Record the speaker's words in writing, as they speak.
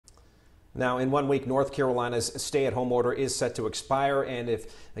Now, in 1 week, North Carolina's stay-at-home order is set to expire, and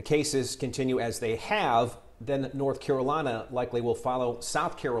if the cases continue as they have, then North Carolina likely will follow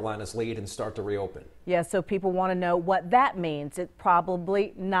South Carolina's lead and start to reopen. Yeah, so people want to know what that means. It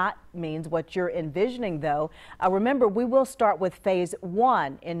probably not means what you're envisioning, though. Remember, we will start with phase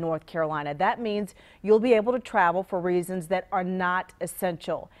 1 in North Carolina. That means you'll be able to travel for reasons that are not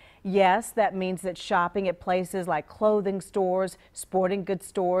essential. Yes, that means that shopping at places like clothing stores, sporting goods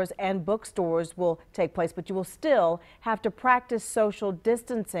stores, and bookstores will take place, but you will still have to practice social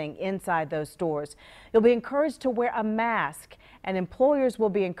distancing inside those stores. You'll be encouraged to wear a mask, and employers will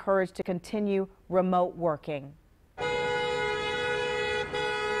be encouraged to continue remote working.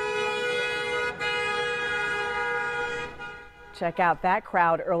 Check out that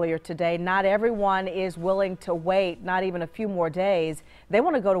crowd earlier today. Not everyone is willing to wait, not even a few more days. They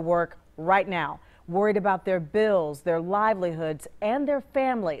want to go to work right now, worried about their bills, their livelihoods, and their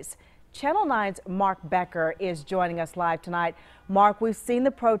families. Channel 9's Mark Becker is joining us live tonight. Mark, we've seen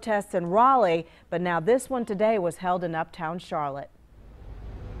the protests in Raleigh, but now this one today was held in uptown Charlotte.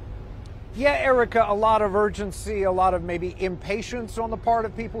 Yeah, Erica, a lot of urgency, a lot of maybe impatience on the part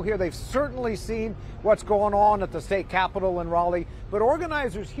of people here. They've certainly seen what's going on at the state capitol in Raleigh, but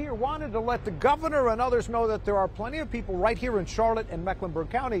organizers here wanted to let the governor and others know that there are plenty of people right here in Charlotte and Mecklenburg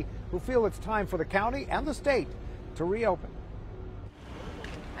County who feel it's time for the county and the state to reopen.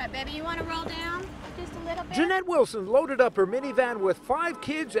 All right, baby, you want to roll down just a little bit? Jeanette Wilson loaded up her minivan with 5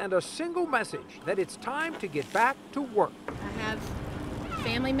 kids and a single message that it's time to get back to work. I have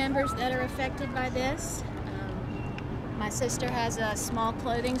family members that are affected by this. My sister has a small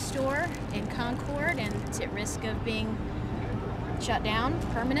clothing store in Concord, and it's at risk of being shut down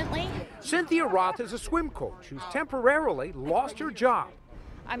permanently. Cynthia Roth is a swim coach who's temporarily lost her job.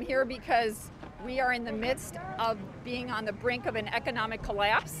 I'm here because we are in the midst of being on the brink of an economic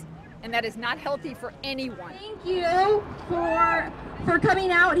collapse, and that is not healthy for anyone. Thank you for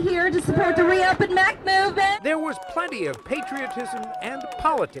coming out here to support the Reopen Meck movement. There was plenty of patriotism and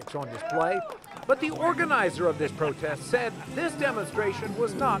politics on display, but the organizer of this protest said this demonstration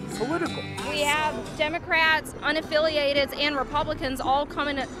was not political. We have Democrats, unaffiliated, and Republicans all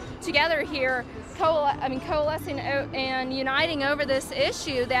coming together here, coalescing and uniting over this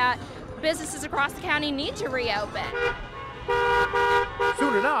issue that businesses across the county need to reopen.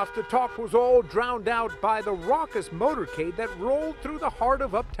 Soon enough, the talk was all drowned out by the raucous motorcade that rolled through the heart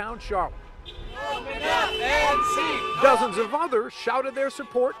of uptown Charlotte. Open up and see. Dozens of others shouted their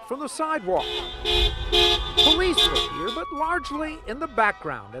support from the sidewalk. Police were here, but largely in the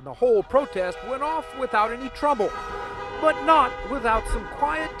background, and the whole protest went off without any trouble, but not without some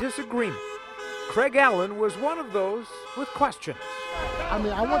quiet disagreement. Craig Allen was one of those with questions. I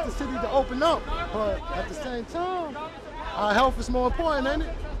mean, I want the city to open up, but at the same time, our health is more important, ain't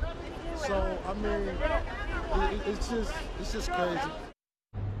it? So, I mean, it's just crazy.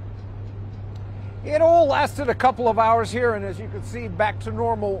 It all lasted a couple of hours here, and as you can see, back to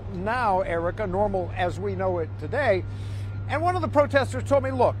normal now, Erica, normal as we know it today. And one of the protesters told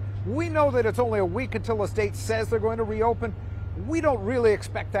me, look, we know that it's only a week until the state says they're going to reopen. We don't really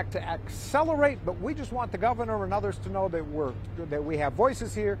expect that to accelerate, but we just want the governor and others to know that we have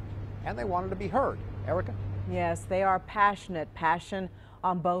voices here, and they wanted to be heard. Erica? Yes, they are passionate, passion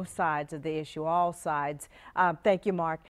on both sides of the issue, all sides. Thank you, Mark.